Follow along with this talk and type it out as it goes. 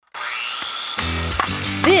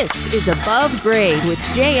This is Above Grade with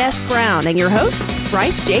J.S. Brown and your host,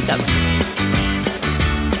 Bryce Jacob.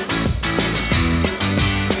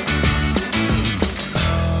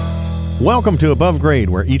 Welcome to Above Grade,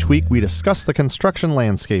 where each week we discuss the construction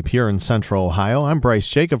landscape here in Central Ohio. I'm Bryce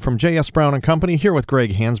Jacob from J.S. Brown & Company, here with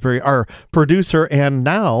Greg Hansberry, our producer and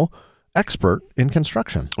now expert in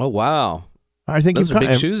construction. Oh, wow. I think those are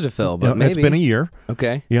big shoes to fill, but maybe. It's been a year.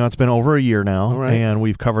 Okay. It's been over a year now, right. And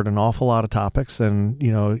we've covered an awful lot of topics, and,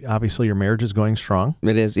 obviously your marriage is going strong.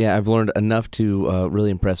 It is, yeah. I've learned enough to really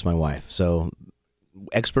impress my wife. So,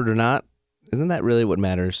 expert or not, isn't that really what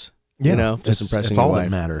matters? Yeah, just impressing it's your all wife.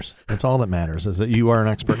 that matters. It's all that matters is that you are an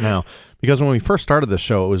expert now. Because when we first started this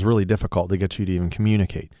show, it was really difficult to get you to even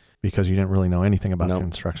communicate because you didn't really know anything about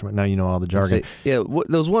construction. But now you know all the jargon.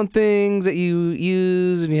 Those one things that you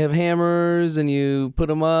use, and you have hammers, and you put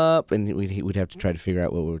them up, and we'd have to try to figure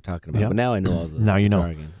out what we were talking about. Yep. But now I know all the now you know.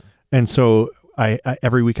 jargon. And so I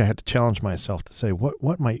every week I had to challenge myself to say,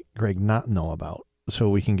 what might Greg not know about? So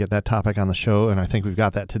we can get that topic on the show, and I think we've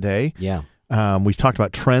got that today. Yeah. We've talked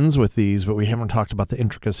about trends with these, but we haven't talked about the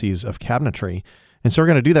intricacies of cabinetry. And so we're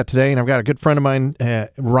going to do that today. And I've got a good friend of mine,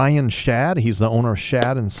 Ryan Shad. He's the owner of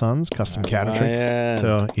Shad & Sons Custom Cabinetry.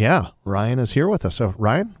 So, Ryan is here with us. So,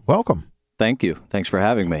 Ryan, welcome. Thank you. Thanks for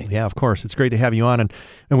having me. Yeah, of course. It's great to have you on. And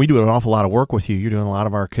we do an awful lot of work with you. You're doing a lot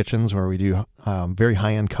of our kitchens where we do very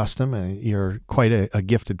high-end custom. And you're quite a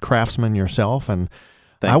gifted craftsman yourself. And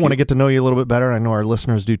I want to get to know you a little bit better. I know our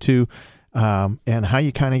listeners do too. And how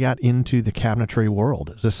you kind of got into the cabinetry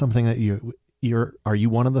world. Is this something that are you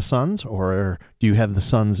one of the sons, or do you have the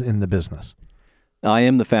sons in the business? I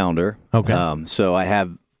am the founder. Okay. So I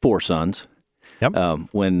have 4 sons. Yep.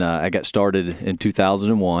 When I got started in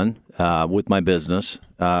 2001 with my business,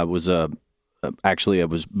 I was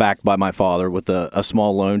backed by my father with a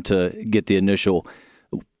small loan to get the initial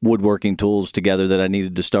woodworking tools together that I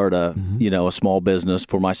needed to start a small business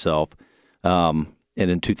for myself. And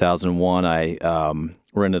in 2001, I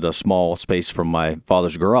rented a small space from my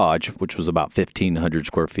father's garage, which was about 1,500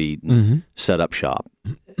 square feet, and set up shop.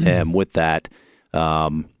 And with that,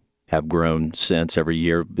 have grown since every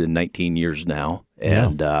year, been 19 years now.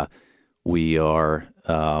 And we are,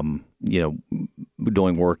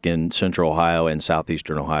 doing work in Central Ohio and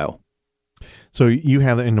Southeastern Ohio. So you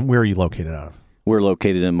have, and where are you located out of? We're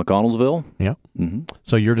located in McConnellsville. Yeah. Mm-hmm.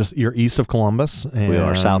 So you're east of Columbus. And, we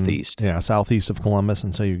are southeast. Yeah, southeast of Columbus.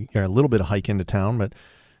 And so you got a little bit of hike into town, but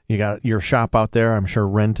you got your shop out there. I'm sure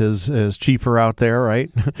rent is cheaper out there,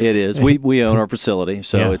 right? It is. We own our facility,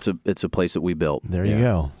 so it's a place that we built. There you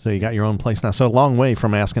go. So you got your own place now. So a long way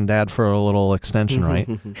from asking Dad for a little extension, right?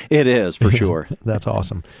 It is, for sure. That's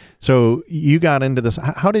awesome. So you got into this.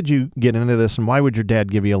 How did you get into this, and why would your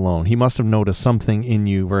dad give you a loan? He must have noticed something in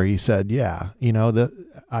you where he said,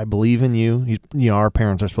 I believe in you. Our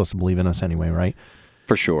parents are supposed to believe in us anyway, right?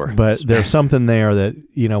 For sure. But there's something there that,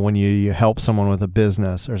 when you help someone with a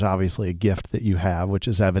business, there's obviously a gift that you have, which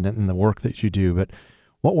is evident in the work that you do. But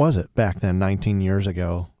what was it back then, 19 years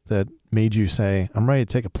ago, that made you say, I'm ready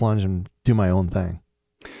to take a plunge and do my own thing?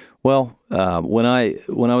 Well, when I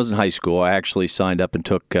was in high school, I actually signed up and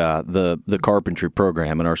took the carpentry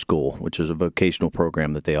program in our school, which is a vocational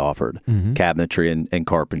program that they offered, cabinetry and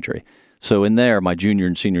carpentry. So in there, my junior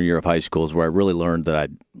and senior year of high school is where I really learned that I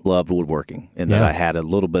loved woodworking and that I had a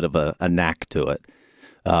little bit of a knack to it.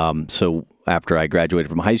 So after I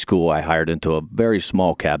graduated from high school, I hired into a very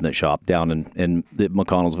small cabinet shop down in the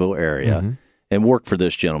McConnellsville area and worked for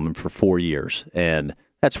this gentleman for 4 years. And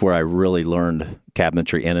that's where I really learned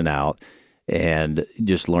cabinetry in and out, and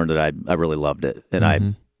just learned that I really loved it. And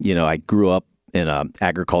I grew up in an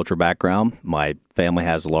agriculture background. My family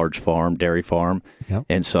has a large farm, dairy farm,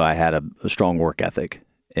 and so I had a strong work ethic.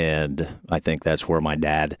 And I think that's where my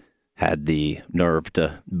dad had the nerve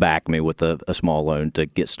to back me with a small loan to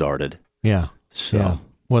get started. Yeah. So,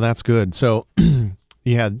 well, that's good. So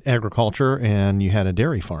you had agriculture and you had a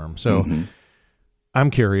dairy farm. So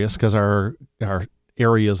I'm curious because our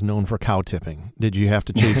area is known for cow tipping. Did you have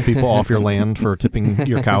to chase people off your land for tipping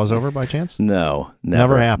your cows over by chance? No,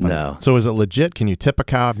 never happened. No. So is it legit? Can you tip a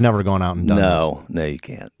cow? I've never gone out and done this. No, you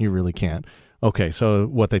can't. You really can't. Okay, so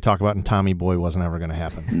what they talk about in Tommy Boy wasn't ever going to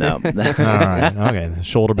happen. No. All right. Okay.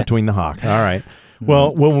 Shoulder between the hock. All right.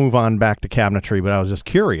 Well, we'll move on back to cabinetry, but I was just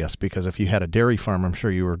curious because if you had a dairy farm, I'm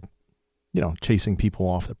sure you were, chasing people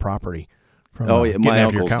off the property. From, my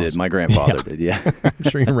uncles did. My grandfather did. Yeah. I'm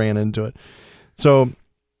sure you ran into it. So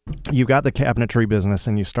you got the cabinetry business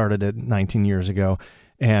and you started it 19 years ago,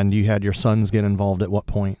 and you had your sons get involved at what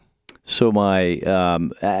point? So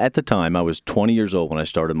at the time, I was 20 years old when I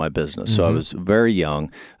started my business. So I was very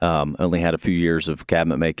young, only had a few years of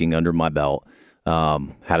cabinet making under my belt.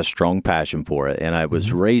 had a strong passion for it, and I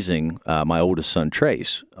was raising my oldest son,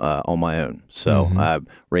 Trace, on my own. So I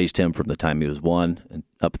raised him from the time he was 1 and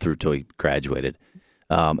up through till he graduated.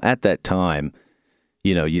 At that time,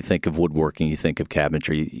 you think of woodworking, you think of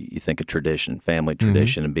cabinetry, you think of tradition, family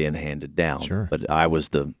tradition, and being handed down. Sure. But I was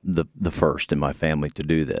the first in my family to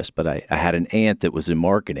do this. But I had an aunt that was in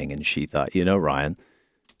marketing, and she thought, Ryan,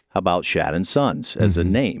 how about Shad & Sons as a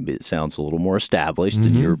name? It sounds a little more established,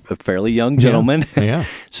 and you're a fairly young gentleman. Yeah.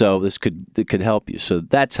 So it could help you. So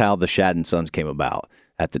that's how the Shad & Sons came about.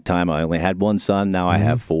 At the time, I only had one son. Now I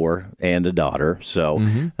have 4 and a daughter. So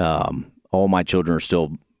all my children are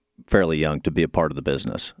still fairly young to be a part of the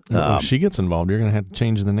business. If she gets involved, you're going to have to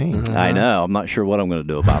change the name. I know. I'm not sure what I'm going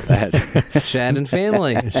to do about that. Shad and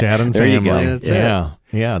family. Shad and There you family. go. That's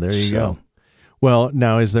Yeah, there you go. Well,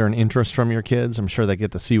 now, is there an interest from your kids? I'm sure they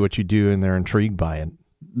get to see what you do and they're intrigued by it.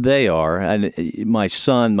 They are. And my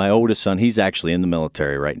son, my oldest son, he's actually in the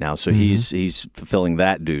military right now. So he's fulfilling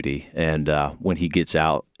that duty. And when he gets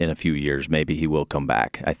out in a few years, maybe he will come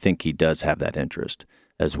back. I think he does have that interest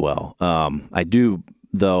as well. I do,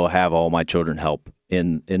 though, have all my children help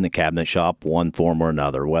in the cabinet shop, one form or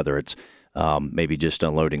another, whether it's maybe just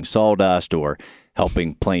unloading sawdust or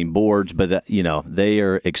helping plane boards, but they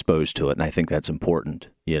are exposed to it, and I think that's important.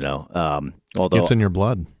 Although It's in your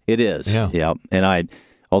blood. it is, Yeah. And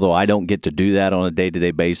although I don't get to do that on a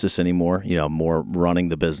day-to-day basis anymore, more running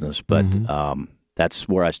the business, but that's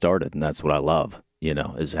where I started, and that's what I love.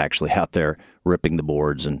 Is actually out there ripping the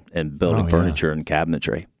boards and building furniture and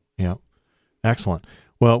cabinetry. Yeah, excellent.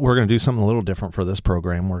 Well, we're going to do something a little different for this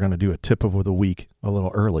program. We're going to do a tip of the week a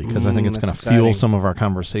little early because I think it's going to fuel some of our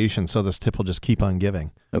conversation. So this tip will just keep on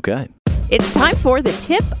giving. Okay. It's time for the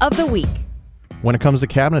tip of the week. When it comes to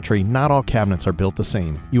cabinetry, not all cabinets are built the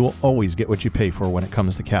same. You will always get what you pay for when it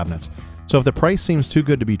comes to cabinets. So if the price seems too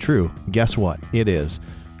good to be true, guess what? It is.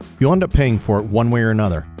 You'll end up paying for it one way or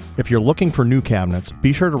another. If you're looking for new cabinets,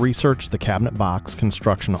 be sure to research the cabinet box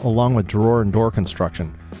construction along with drawer and door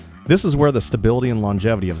construction. This is where the stability and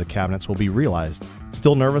longevity of the cabinets will be realized.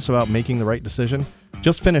 Still nervous about making the right decision?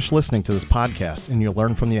 Just finish listening to this podcast and you'll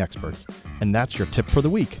learn from the experts. And that's your tip for the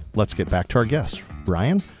week. Let's get back to our guest.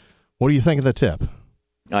 Ryan, what do you think of the tip?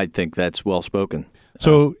 I think that's well spoken.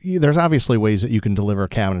 So there's obviously ways that you can deliver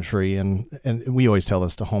cabinetry, and we always tell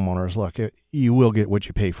this to homeowners, look, you will get what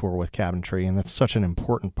you pay for with cabinetry, and that's such an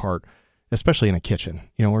important part, especially in a kitchen.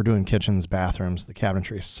 We're doing kitchens, bathrooms, the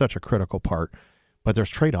cabinetry is such a critical part, but there's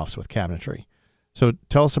trade-offs with cabinetry. So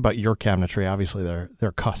tell us about your cabinetry. Obviously,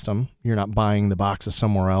 they're custom. You're not buying the boxes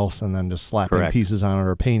somewhere else and then just slapping pieces on it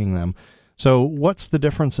or painting them. So what's the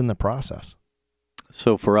difference in the process?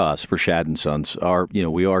 So for us, for Shad & Sons,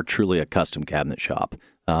 we are truly a custom cabinet shop.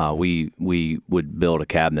 We would build a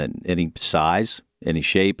cabinet any size, any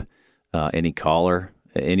shape, any color,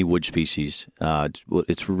 any wood species.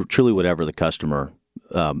 It's truly whatever the customer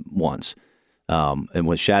wants. And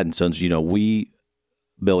with Shad & Sons, we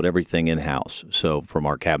build everything in-house. So from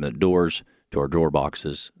our cabinet doors to our drawer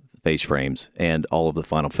boxes, face frames, and all of the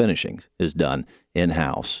final finishings is done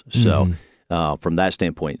in-house. So from that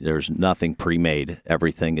standpoint, there's nothing pre-made.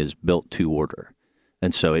 Everything is built to order.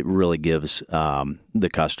 And so it really gives the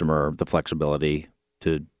customer the flexibility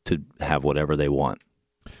to have whatever they want.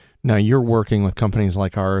 Now, you're working with companies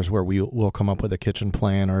like ours where we'll come up with a kitchen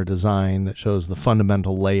plan or a design that shows the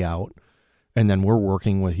fundamental layout, and then we're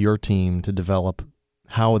working with your team to develop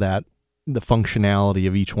how the functionality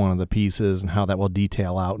of each one of the pieces and how that will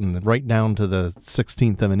detail out, and right down to the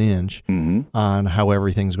 16th of an inch on how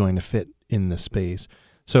everything's going to fit in the space.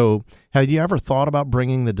 So have you ever thought about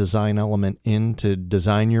bringing the design element in to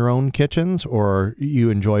design your own kitchens, or you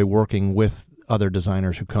enjoy working with other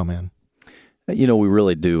designers who come in? We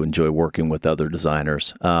really do enjoy working with other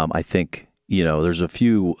designers. I think, there's a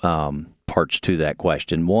few parts to that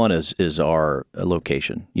question. One is our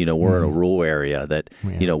location. We're in a rural area that,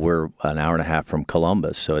 we're an hour and a half from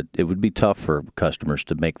Columbus. So it would be tough for customers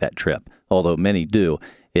to make that trip, although many do.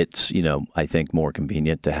 It's, I think more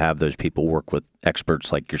convenient to have those people work with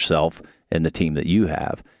experts like yourself and the team that you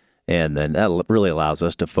have. And then that really allows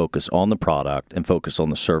us to focus on the product and focus on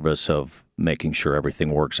the service of making sure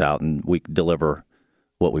everything works out and we deliver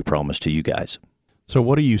what we promise to you guys. So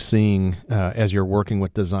what are you seeing as you're working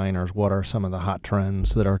with designers? What are some of the hot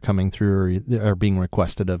trends that are coming through or are being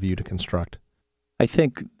requested of you to construct? I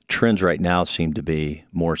think trends right now seem to be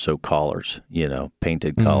more so collars.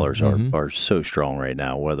 Painted collars are so strong right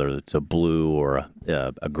now, whether it's a blue or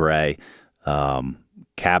a gray.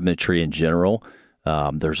 Cabinetry in general,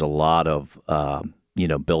 there's a lot of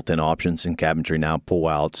built-in options in cabinetry now,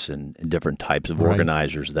 pull-outs and different types of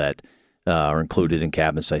organizers that are included in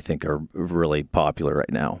cabinets, I think are really popular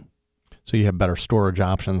right now. So you have better storage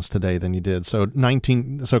options today than you did. So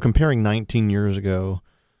comparing 19 years ago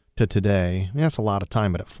to today, I mean, that's a lot of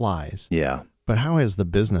time, but it flies. Yeah. But how has the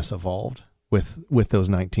business evolved with those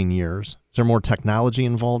 19 years? Is there more technology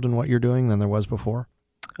involved in what you're doing than there was before?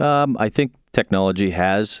 I think technology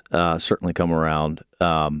has certainly come around.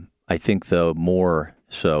 I think, though, more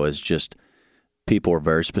so is just people are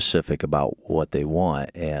very specific about what they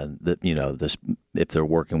want, and this if they're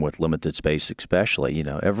working with limited space, especially,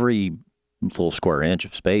 every little square inch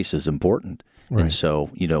of space is important, right. And so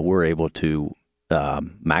we're able to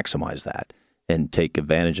maximize that and take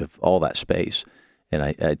advantage of all that space, and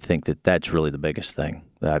I think that's really the biggest thing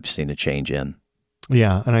that I've seen a change in.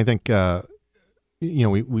 Yeah, and I think.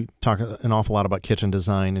 We talk an awful lot about kitchen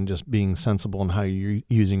design and just being sensible in how you're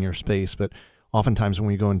using your space, but oftentimes when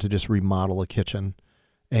we go in to just remodel a kitchen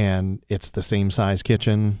and it's the same size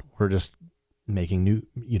kitchen, we're just making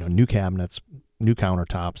new cabinets, new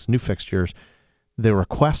countertops, new fixtures. The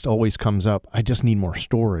request always comes up, I just need more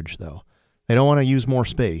storage though. They don't want to use more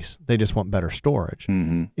space. They just want better storage.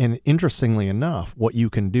 Mm-hmm. And interestingly enough, what you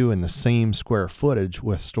can do in the same square footage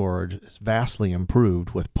with storage is vastly improved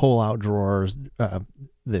with pull-out drawers,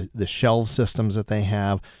 the shelf systems that they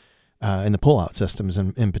have, and the pull-out systems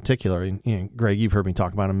in particular. And, Greg, you've heard me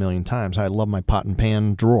talk about it a million times. I love my pot and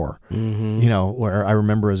pan drawer, where I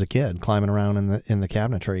remember as a kid climbing around in the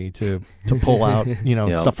cabinetry to pull out,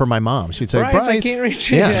 stuff for my mom. She'd say, Bryce, I can't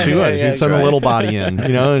reach it. Yeah, she would. She'd send a little body in,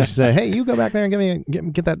 and she'd say, hey, you go back there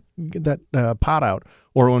and get that pot out.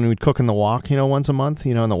 Or when we'd cook in the wok, once a month,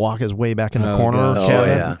 and the wok is way back in the corner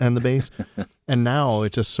cabinet and the base. And now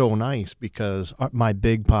it's just so nice because my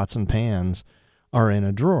big pots and pans are in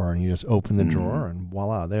a drawer, and you just open the drawer, and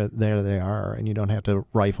voila, there they are, and you don't have to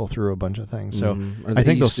rifle through a bunch of things. So I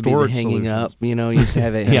think those storage hanging solutions, up, used to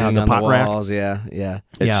have it hanging the on pot the walls. Rack. Yeah.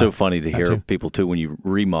 It's so funny to hear people too. When you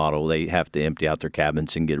remodel, they have to empty out their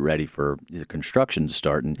cabinets and get ready for the construction to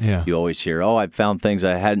start, and you always hear, "Oh, I found things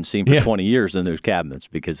I hadn't seen for 20 years in those cabinets,"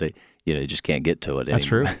 because they, just can't get to it anymore. That's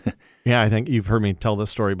true. Yeah, I think you've heard me tell this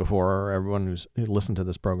story before, or everyone who's listened to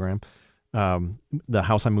this program. The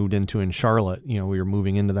house I moved into in Charlotte, we were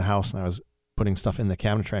moving into the house and I was putting stuff in the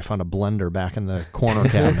cabinetry. I found a blender back in the corner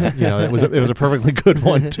cabinet. It was a perfectly good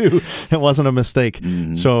one too. It wasn't a mistake.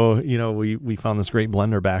 Mm-hmm. So, we found this great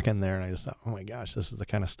blender back in there, and I just thought, oh my gosh, this is the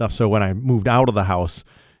kind of stuff. So when I moved out of the house,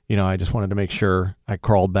 I just wanted to make sure I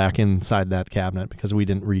crawled back inside that cabinet because we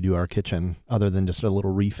didn't redo our kitchen other than just a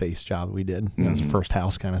little reface job we did. It was a first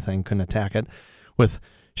house kind of thing. Couldn't attack it with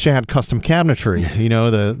Shad custom cabinetry,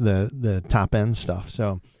 the top end stuff.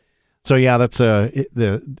 So yeah, that's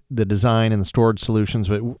the design and the storage solutions.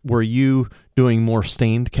 But were you doing more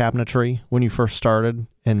stained cabinetry when you first started,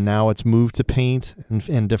 and now it's moved to paint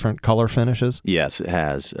and different color finishes? Yes, it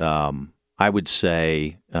has. I would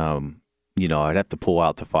say, I'd have to pull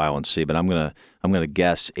out the file and see, but I'm gonna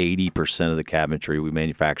guess 80% of the cabinetry we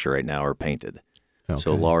manufacture right now are painted. Okay.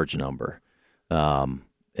 So a large number.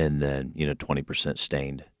 And then 20%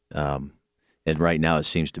 stained, and right now it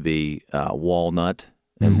seems to be walnut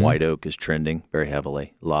and white oak is trending very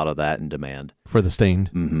heavily. A lot of that in demand for the stained,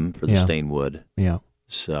 for the stained wood. Yeah.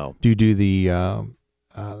 So do you do the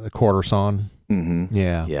quarter sawn? Mm-hmm.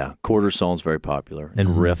 Yeah. Quarter sawn's very popular,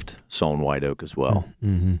 and rift sawn white oak as well.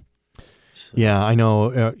 Mm-hmm. So. Yeah, I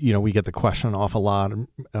know. We get the question an awful lot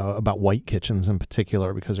about white kitchens in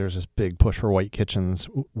particular because there's this big push for white kitchens.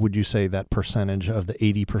 Would you say that percentage of the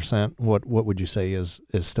 80%? What would you say is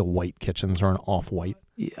still white kitchens or an off-white?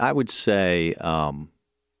 I would say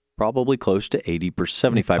probably close to 80%.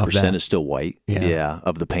 75% is still white. Yeah,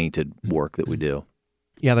 of the painted work that we do.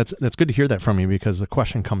 Yeah, that's good to hear that from you because the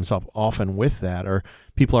question comes up often with that, or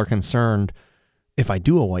people are concerned. If I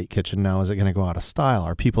do a white kitchen now, is it going to go out of style?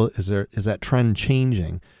 Is that trend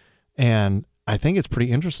changing? And I think it's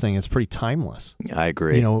pretty interesting. It's pretty timeless. I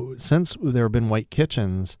agree. Since there have been white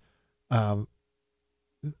kitchens,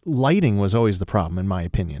 lighting was always the problem, in my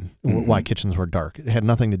opinion. Why kitchens were dark. It had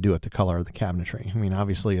nothing to do with the color of the cabinetry. I mean,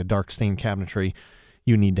 obviously, a dark stained cabinetry,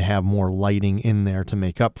 you need to have more lighting in there to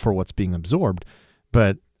make up for what's being absorbed.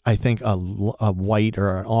 But I think a white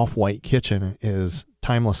or an off-white kitchen is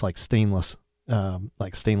timeless, like stainless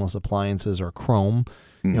appliances or chrome.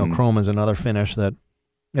 Chrome is another finish that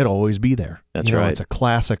it'll always be there. That's right. It's a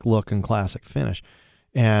classic look and classic finish.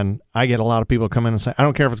 And I get a lot of people come in and say, I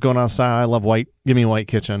don't care if it's going out of style. I love white. Give me a white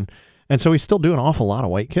kitchen. And so we still do an awful lot of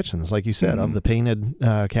white kitchens. Like you said, of the painted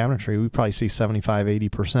cabinetry, we probably see 75,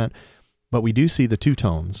 80%. But we do see the two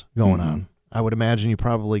tones going on. I would imagine you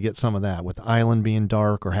probably get some of that with the island being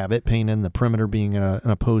dark or have it painted and the perimeter being an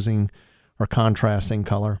opposing or contrasting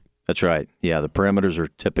color. That's right. Yeah, the perimeters are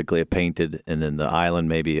typically a painted, and then the island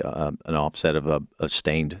maybe an offset of a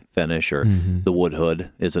stained finish, or the wood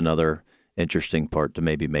hood is another interesting part to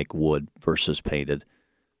maybe make wood versus painted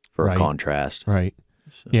for a contrast. Right.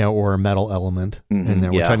 So. Yeah, or a metal element in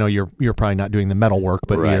there, which I know you're probably not doing the metal work,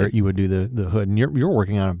 but you would do the hood. And you're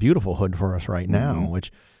working on a beautiful hood for us right now,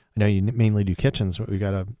 which I know you mainly do kitchens, but we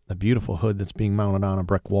got a beautiful hood that's being mounted on a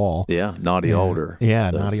brick wall. Yeah, knotty alder.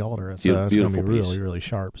 Yeah, so knotty alder. It's going to be piece. really, really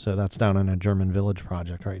sharp. So that's down in a German Village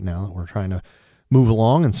project right now that we're trying to move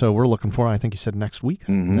along. And so we're looking for, I think you said next week,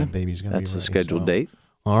 that baby's going to be ready. That's the scheduled date.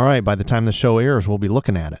 All right, by the time the show airs, we'll be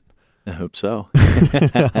looking at it. I hope so.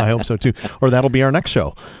 I hope so too. Or that'll be our next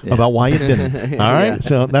show about why you didn't. All right.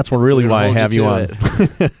 So that's really why I have you on.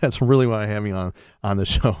 That's really why I have you on the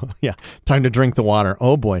show. Yeah. Time to drink the water.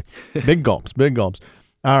 Oh boy. Big gulps, big gulps.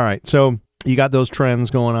 All right. So you got those trends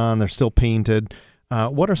going on. They're still painted.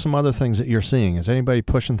 What are some other things that you're seeing? Is anybody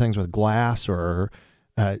pushing things with glass, or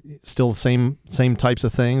still the same types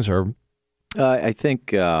of things? Or I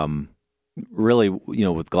think really,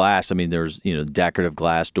 with glass, I mean, there's, decorative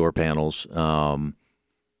glass door panels,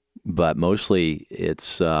 but mostly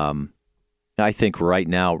it's, I think right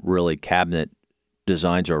now, really cabinet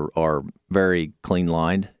designs are very clean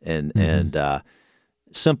lined and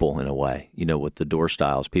simple in a way, with the door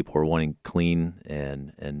styles. People are wanting clean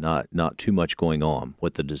and not too much going on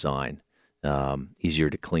with the design, easier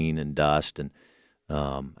to clean and dust. And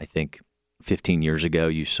I think 15 years ago,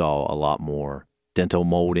 you saw a lot more dental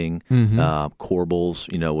molding,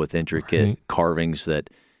 corbels, with intricate carvings that,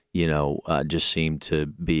 just seem to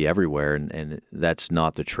be everywhere. And that's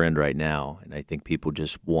not the trend right now. And I think people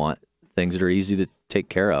just want things that are easy to take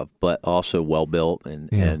care of, but also well built,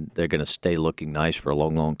 and they're going to stay looking nice for a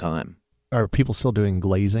long, long time. Are people still doing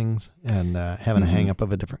glazings and having a hang up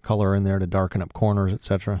of a different color in there to darken up corners,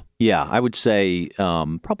 etc.? Yeah, I would say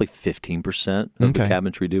probably 15% of the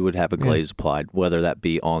cabinetry would have a glaze applied, whether that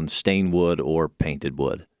be on stained wood or painted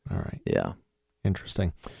wood. All right. Yeah.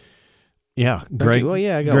 Interesting. Yeah, Greg. Well,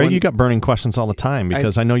 Greg, you got burning questions all the time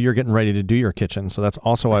because I know you're getting ready to do your kitchen, so that's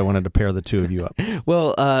also why I wanted to pair the two of you up.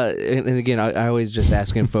 Well, and again, I always just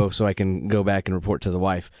ask info so I can go back and report to the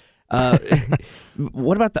wife.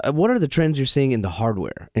 What are the trends you're seeing in the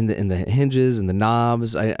hardware, in the hinges and the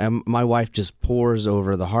knobs? My wife just pores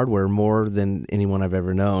over the hardware more than anyone I've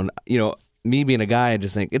ever known. Me being a guy, I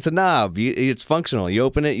just think it's a knob. It's functional. You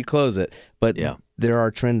open it, you close it. But there are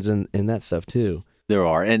trends in that stuff too. There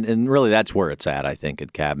are, and really that's where it's at. I think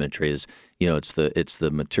at cabinetry is it's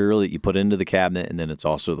the material that you put into the cabinet, and then it's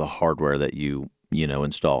also the hardware that you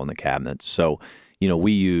install in the cabinet. So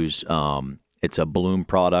we use. It's a Bloom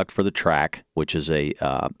product for the track, which is a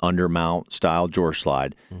undermount style drawer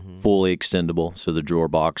slide, fully extendable. So the drawer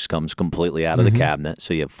box comes completely out of the cabinet,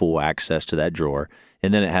 so you have full access to that drawer.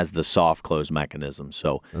 And then it has the soft close mechanism.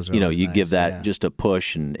 So, you give that just a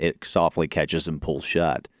push and it softly catches and pulls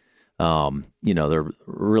shut. They're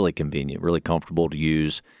really convenient, really comfortable to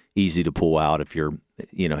use, easy to pull out. If your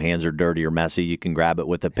hands are dirty or messy, you can grab it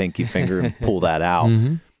with a pinky finger and pull that out.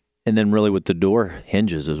 And then really with the door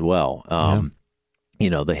hinges as well.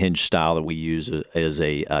 The hinge style that we use is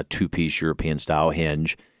a two-piece European-style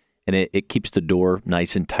hinge, and it keeps the door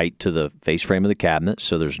nice and tight to the face frame of the cabinet,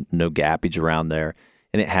 so there's no gappage around there.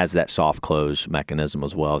 And it has that soft close mechanism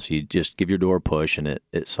as well, so you just give your door a push, and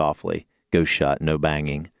it softly goes shut, no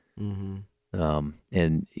banging.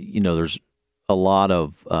 There's a lot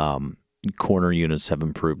of corner units have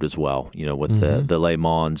improved as well, with the Le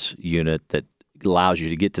Mans unit that allows you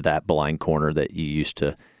to get to that blind corner that you used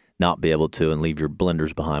to not be able to and leave your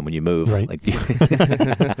blenders behind when you move. Right.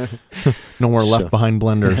 No more left behind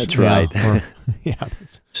blenders. That's right.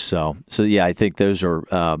 So I think those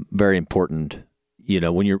are very important.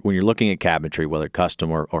 When you're looking at cabinetry, whether custom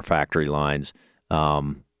or factory lines,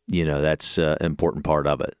 that's an important part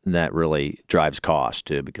of it, and that really drives cost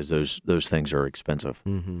too, because those things are expensive,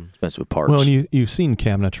 expensive parts. Well, and you've seen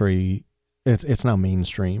cabinetry. It's now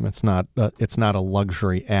mainstream. It's not a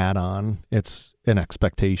luxury add-on. It's an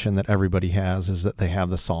expectation that everybody has, is that they have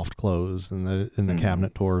the soft close and the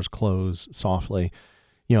cabinet doors close softly.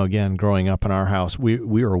 Again, growing up in our house, we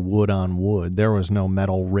were wood on wood. There was no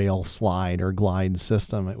metal rail slide or glide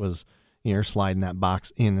system. It was you're sliding that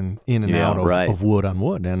box in and out of wood on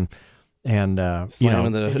wood, and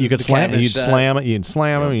you could slam it, you'd slam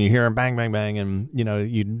it, and you hear them bang, bang, bang, and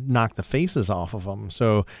you'd knock the faces off of them.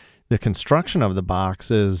 So the construction of the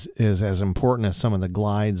box is as important as some of the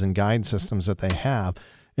glides and guide systems that they have.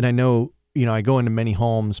 And I know, I go into many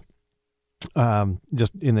homes,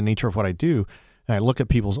 just in the nature of what I do, and I look at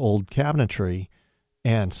people's old cabinetry,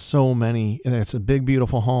 and so many, and it's a big,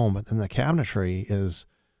 beautiful home, but then the cabinetry is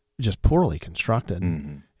just poorly constructed.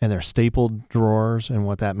 Mm-hmm. And they're stapled drawers, and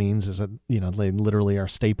what that means is that they literally are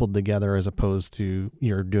stapled together as opposed to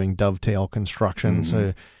you're doing dovetail construction. Mm-hmm.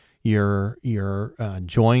 So your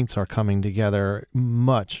joints are coming together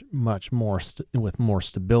much more with more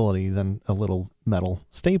stability than a little metal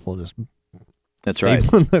staple just That's right.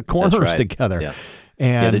 stapling the corners That's right. together. Yeah.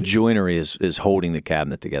 And the joinery is holding the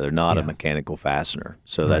cabinet together, not a Yeah. mechanical fastener.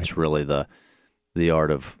 So Right. that's really the art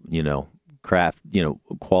of craft,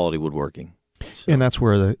 quality woodworking. So, and that's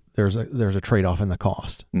where there's a trade-off in the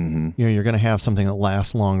cost. mm-hmm. You're going to have something that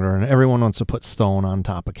lasts longer, and everyone wants to put stone on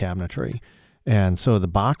top of cabinetry. And so the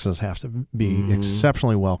boxes have to be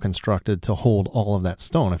exceptionally well constructed to hold all of that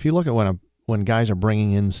stone. If you look at when guys are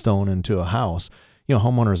bringing in stone into a house,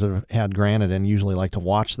 homeowners that have had granite and usually like to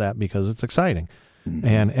watch that because it's exciting. Mm-hmm.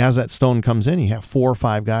 And as that stone comes in, you have 4 or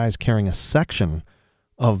 5 guys carrying a section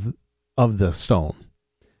of the stone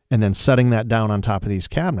and then setting that down on top of these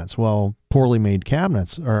cabinets. Well, poorly made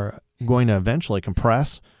cabinets are going to eventually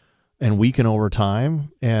compress and weaken over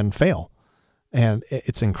time and fail. And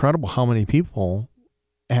it's incredible how many people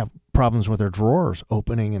have problems with their drawers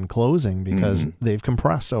opening and closing because they've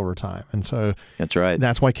compressed over time. And so That's right.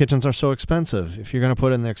 that's why kitchens are so expensive. If you're going to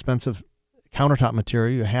put in the expensive countertop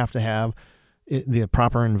material, you have to have the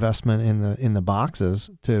proper investment in the boxes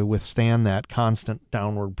to withstand that constant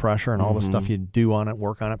downward pressure and all the stuff you do on it,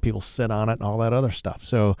 work on it, people sit on it, and all that other stuff.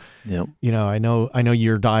 So, Yep. I know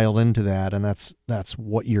you're dialed into that, and that's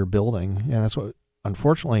what you're building, and that's what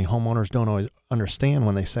unfortunately homeowners don't always understand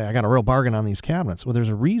when they say, "I got a real bargain on these cabinets." Well, there's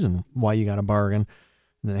a reason why you got a bargain,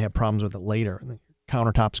 and then they have problems with it later. And the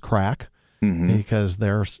countertops crack because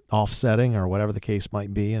they're offsetting or whatever the case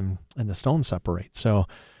might be, and the stones separate. So.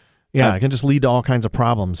 Yeah, it can just lead to all kinds of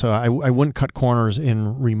problems. So I wouldn't cut corners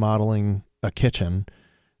in remodeling a kitchen,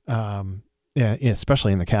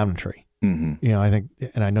 especially in the cabinetry. Mm-hmm. I think,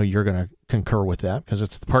 and I know you're going to concur with that because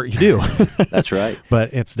it's the part you do. That's right.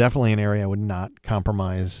 But it's definitely an area I would not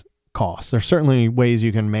compromise costs. There's certainly ways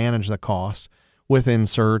you can manage the cost with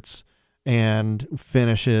inserts and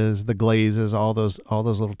finishes, the glazes, all those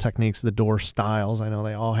little techniques, the door styles. I know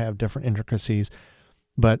they all have different intricacies,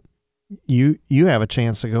 but you have a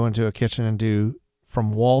chance to go into a kitchen and do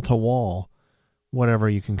from wall to wall whatever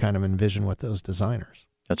you can kind of envision with those designers.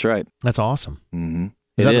 That's right. That's awesome. Mm-hmm.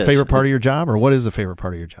 Is that the favorite part of your job, or what is the favorite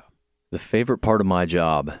part of your job? The favorite part of my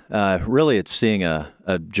job, really, it's seeing a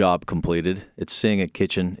job completed. It's seeing a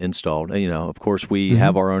kitchen installed. Of course, we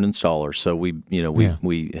have our own installers, so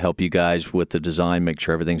we help you guys with the design, make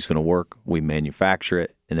sure everything's going to work. We manufacture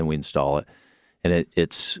it, and then we install it. And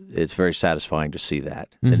it's very satisfying to see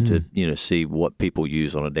that and to see what people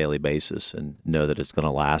use on a daily basis and know that it's going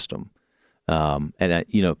to last them. And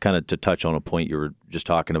kind of to touch on a point you were just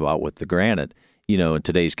talking about with the granite, in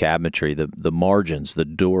today's cabinetry, the margins, the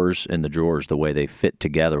doors and the drawers, the way they fit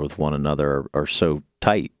together with one another are so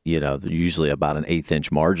tight. They're usually about an 1/8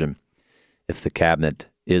 inch margin. If the cabinet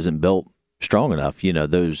isn't built strong enough,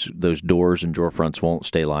 those doors and drawer fronts won't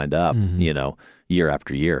stay lined up, year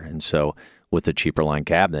after year, and so. With a cheaper line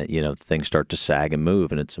cabinet, things start to sag and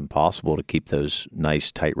move, and it's impossible to keep those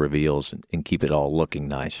nice, tight reveals and keep it all looking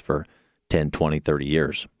nice for 10, 20, 30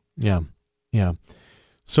 years. Yeah. Yeah.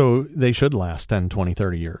 So they should last 10, 20,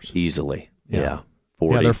 30 years. Easily. Yeah. Yeah.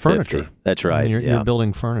 40, they're 50. furniture. That's right. You're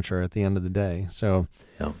building furniture at the end of the day. So,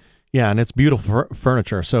 and it's beautiful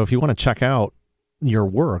furniture. So if you want to check out your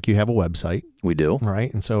work, you have a website. We do.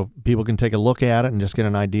 Right. And so people can take a look at it and just get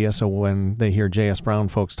an idea. So when they hear J.S. Brown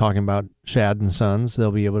folks talking about Shad and Sons,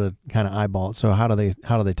 they'll be able to kind of eyeball it. So how do they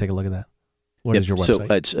take a look at that? What is your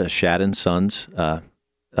website? So it's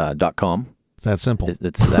shadandsons.com. It's that simple.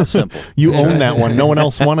 It's that simple. You own that one. No one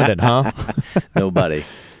else wanted it, huh? Nobody.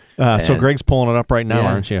 So Greg's pulling it up right now,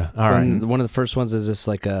 aren't you? All right. One of the first ones is just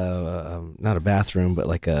like not a bathroom, but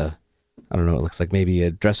like I don't know. It looks like maybe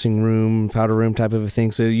a dressing room, powder room type of a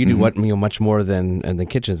thing. So you do much more than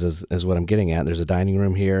kitchens is what I'm getting at. There's a dining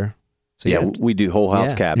room here. So we do whole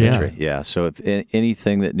house cabinetry. Yeah. So if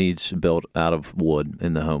anything that needs built out of wood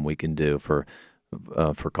in the home, we can do for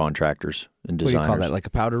contractors and designers. What do you call that? Like a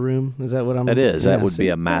powder room? Is that what I'm? It is. That would be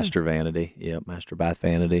a master vanity. Yeah, master bath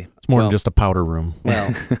vanity. It's more than just a powder room.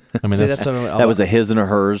 Well, I mean, that was a his and a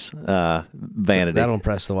hers vanity. That'll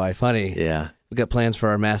impress the wife, honey. Yeah. We got plans for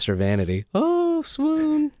our master vanity. Oh,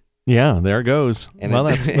 swoon. Yeah, there it goes. And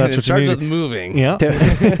that's it what starts you with moving. Yeah.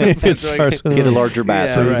 It starts with get a larger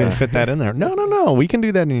bath so you can fit that in there. No. We can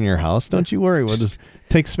do that in your house. Don't you worry. We'll just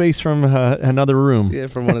take space from another room. Yeah,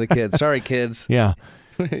 from one of the kids. Sorry, kids. Yeah.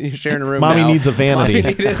 You're sharing a room Mommy now. needs a vanity.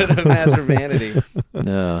 Mommy needed a master vanity.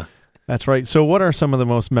 No. That's right. So what are some of the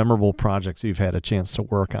most memorable projects you've had a chance to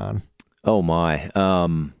work on? Oh, my.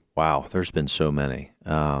 Wow, there's been so many.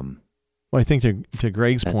 Well, I think to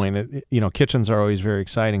Greg's point, kitchens are always very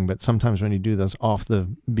exciting, but sometimes when you do those off the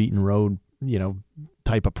beaten road,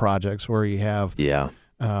 type of projects where you have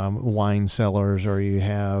wine cellars or you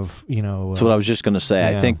have, That's what I was just going to say.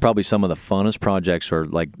 I think probably some of the funnest projects are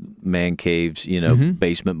like man caves,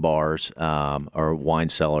 basement bars, or wine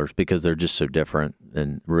cellars, because they're just so different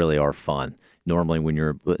and really are fun. Normally when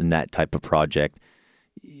you're in that type of project,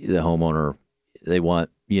 the homeowner, they want,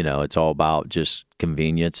 it's all about just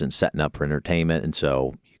convenience and setting up for entertainment. And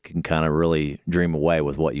so you can kind of really dream away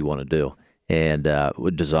with what you want to do and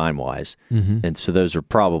design-wise. Mm-hmm. And so those are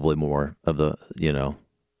probably more of the,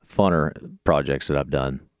 funner projects that I've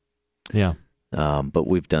done. Yeah. But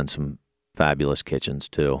we've done some fabulous kitchens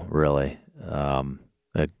too, really.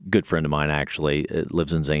 A good friend of mine actually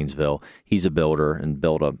lives in Zanesville. He's a builder and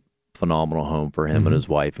built a phenomenal home for him and his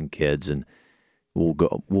wife and kids, and we'll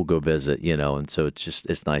go visit, and so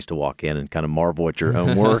it's nice to walk in and kind of marvel at your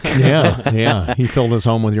own work. Yeah. He filled his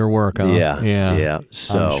home with your work. Huh? Yeah.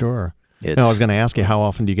 So I'm sure. I was going to ask you, how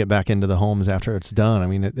often do you get back into the homes after it's done? I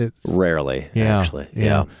mean, it's rarely, actually.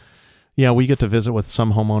 Yeah, we get to visit with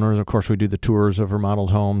some homeowners. Of course, we do the tours of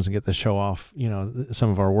remodeled homes and get to show off, some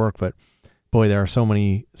of our work. But boy, there are so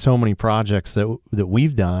many projects that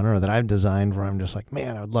we've done or that I've designed where I'm just like,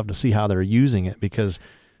 man, I would love to see how they're using it, because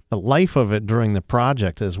the life of it during the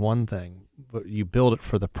project is one thing, but you build it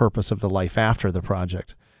for the purpose of the life after the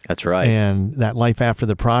project. That's right. And that life after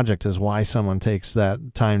the project is why someone takes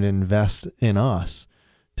that time to invest in us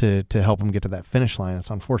to help them get to that finish line. It's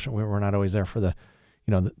unfortunate we're not always there for the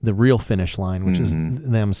real finish line, which is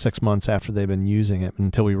them 6 months after they've been using it,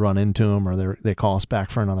 until we run into them or they call us back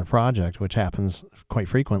for another project, which happens quite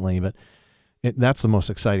frequently. But that's the most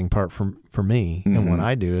exciting part for me. And what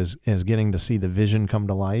I do is getting to see the vision come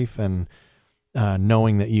to life, and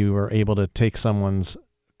knowing that you are able to take someone's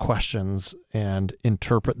questions and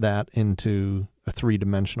interpret that into a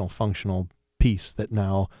 3-dimensional functional piece that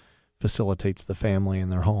now facilitates the family in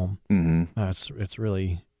their home. It's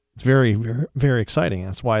very, very, very exciting.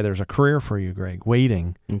 That's why there's a career for you, Greg,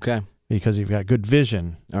 waiting. Okay. Because you've got good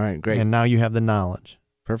vision. All right, great. And now you have the knowledge.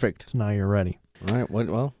 Perfect. So now you're ready. All right.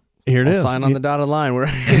 Well, here it is. Sign on the dotted line. Where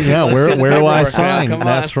do I sign?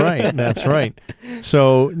 That's right. That's right.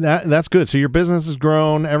 So that's good. So your business has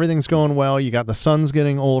grown. Everything's going well. You got the son's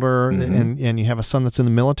getting older, and you have a son that's in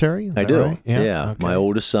the military? Is I that do. Right? Yeah. Okay. My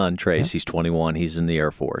oldest son, Trace, he's 21. He's in the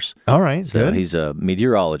Air Force. All right. So good. he's a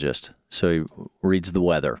meteorologist. So he reads the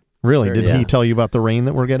weather. Really? Did he tell you about the rain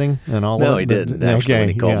that we're getting and all? No, he didn't. Actually, when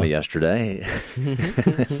he called me yesterday.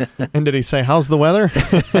 And did he say, "How's the weather?"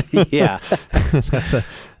 Yeah, that's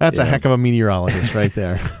a heck of a meteorologist right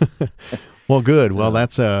there. Well, good. Well,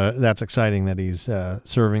 that's exciting that he's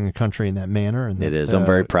serving the country in that manner. And it is. I'm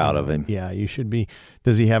very proud of him. Yeah, you should be.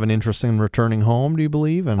 Does he have an interest in returning home, do you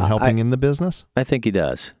believe, and helping in the business? I think he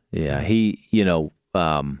does. Yeah, he.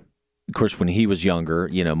 Of course, when he was younger,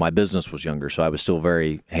 my business was younger, so I was still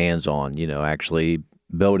very hands-on, actually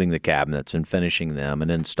building the cabinets and finishing them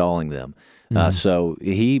and installing them. So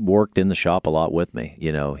he worked in the shop a lot with me.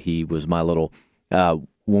 He was my little,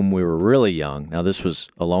 when we were really young, now this was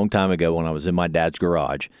a long time ago when I was in my dad's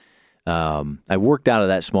garage. I worked out of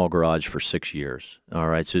that small garage for 6 years. All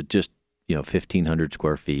right, so just, 1,500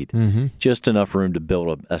 square feet, just enough room to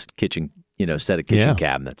build a kitchen, set of kitchen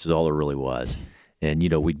cabinets is all there really was. And,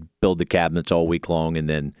 we'd build the cabinets all week long and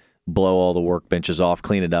then blow all the workbenches off,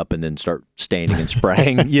 clean it up, and then start staining and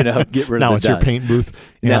spraying, get rid of the dust. Now it's your paint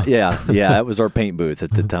booth. Yeah, that was our paint booth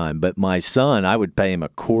at the time. But my son, I would pay him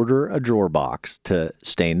 $1/4 a drawer box to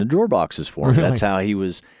stain the drawer boxes for me. Really? That's how he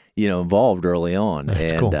was, involved early on.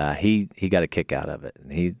 That's and cool. He got a kick out of it.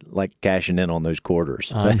 And he liked cashing in on those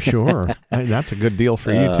quarters. I'm sure. That's a good deal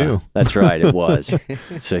for you, too. That's right, it was.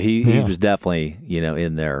 So he was definitely,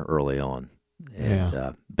 in there early on.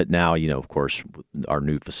 And, but now, of course, our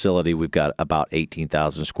new facility, we've got about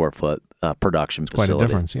 18,000 square foot production facility. Quite a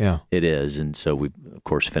difference, yeah. It is, and so we, of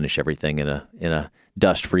course, finish everything in a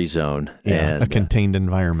dust-free zone. Yeah, and, a contained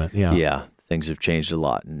environment, yeah. Yeah, things have changed a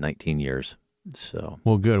lot in 19 years. So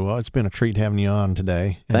well, good. Well, it's been a treat having you on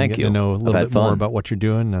today. And Thank you. To know a little bit fun. more about what you're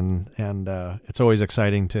doing, and it's always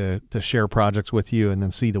exciting to share projects with you and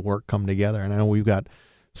then see the work come together. And I know we've got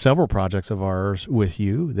several projects of ours with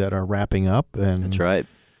you that are wrapping up. And that's right.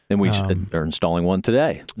 And we are installing one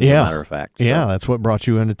today, as a matter of fact. So. Yeah, that's what brought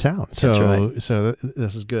you into town. So, that's right. So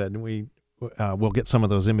this is good. And we'll get some of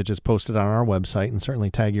those images posted on our website and certainly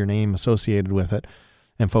tag your name associated with it.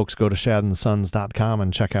 And folks, go to shadandsons.com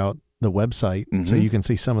and check out the website so you can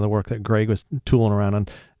see some of the work that Greg was tooling around on.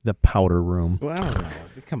 The powder room. Wow,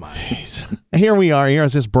 come on. Here we are. Here I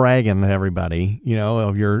was just bragging to everybody,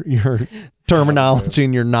 of your terminology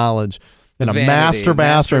and your knowledge. In a master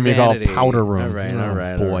bathroom, you call powder room. All right. Boy, all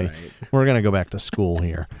right. We're going to go back to school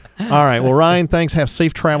here. All right. Well, Ryan, thanks. Have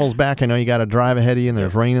safe travels back. I know you got to drive ahead of you, and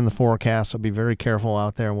there's rain in the forecast, so be very careful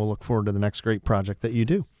out there, and we'll look forward to the next great project that you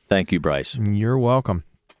do. Thank you, Bryce. You're welcome.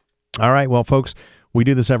 All right. Well, folks, we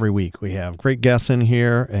do this every week. We have great guests in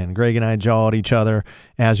here, and Greg and I jaw at each other.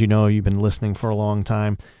 As you know, you've been listening for a long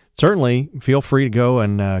time. Certainly, feel free to go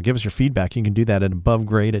and give us your feedback. You can do that at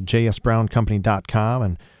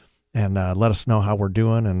abovegrade@jsbrowncompany.com and let us know how we're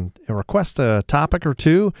doing and request a topic or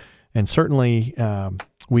two. And certainly,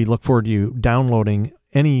 we look forward to you downloading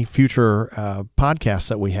any future podcasts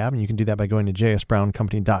that we have. And you can do that by going to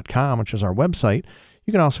jsbrowncompany.com, which is our website.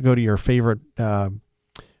 You can also go to your favorite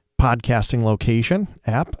podcasting location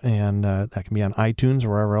app, and that can be on iTunes or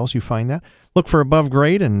wherever else you find that. Look for Above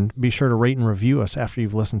Grade and be sure to rate and review us after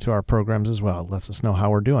you've listened to our programs as well. It lets us know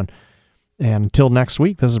how we're doing. And until next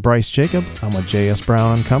week, this is Bryce Jacob. I'm with J.S.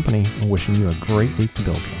 Brown & Company, and wishing you a great week to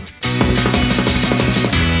build from.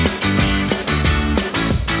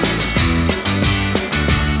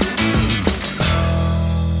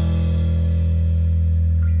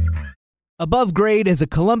 Above Grade is a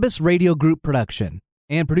Columbus Radio Group production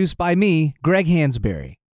and produced by me, Greg Hansberry.